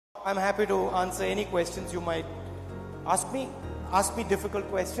I'm happy to answer any questions you might ask me. Ask me difficult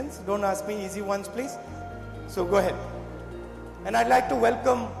questions. Don't ask me easy ones, please. So go ahead. And I'd like to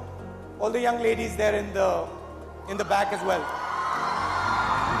welcome all the young ladies there in the back as well.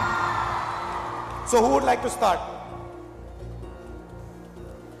 So who would like to start?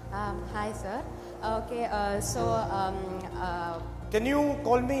 Hi, sir. Okay, Can you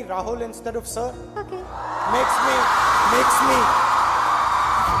call me Rahul instead of sir? Okay. Makes me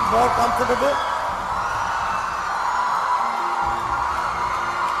more comfortable.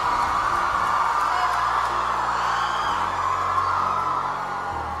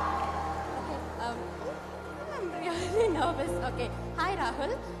 I'm really nervous. Okay. Hi,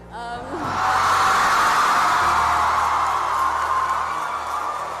 Rahul.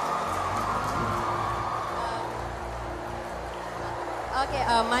 Okay,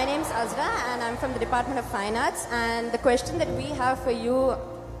 my name's Azra and I'm from the Department of Fine Arts, and the question that we have for you,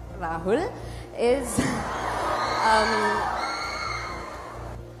 Rahul, is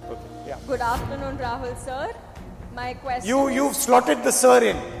Good afternoon, Rahul sir. My question You've slotted the sir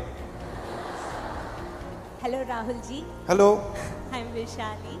in. Hello, Rahul ji. Hello. I'm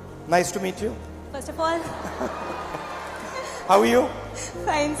Vishali. Nice to meet you. First of all, How are you?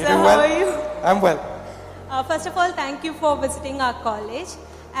 fine sir, You doing how well? are you? I'm well. First of all, thank you for visiting our college.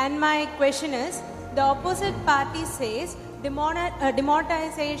 And my question is, the opposite party says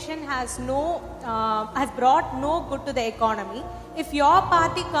demonetization has brought no good to the economy. If your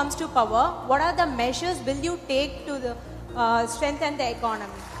party comes to power, what are the measures will you take to strengthen the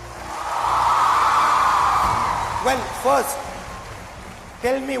economy? Well, first,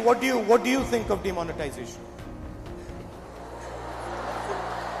 tell me what do you think of demonetization?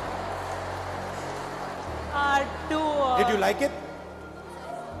 Did you like it?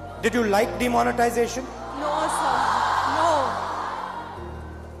 Did you like demonetization? No, sir. No.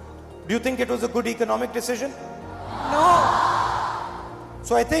 Do you think it was a good economic decision? No.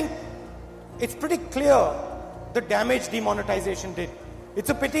 So I think it's pretty clear the damage demonetization did. It's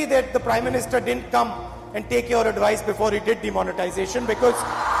a pity that the Prime Minister didn't come and take your advice before he did demonetization, because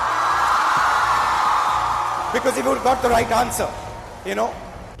he would have got the right answer, you know.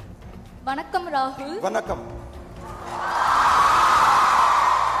 Vanakkam Rahul. Vanakkam.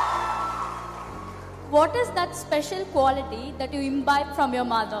 What is that special quality that you imbibe from your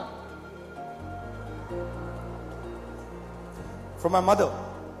mother? From my mother,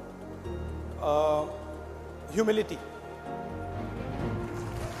 humility.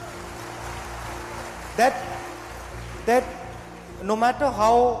 That no matter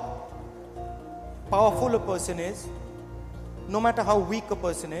how powerful a person is, no matter how weak a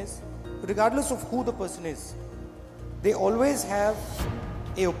person is, regardless of who the person is, they always have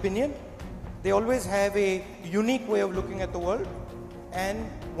an opinion, they always have a unique way of looking at the world, and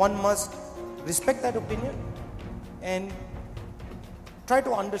one must respect that opinion and try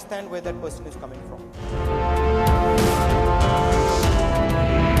to understand where that person is coming from.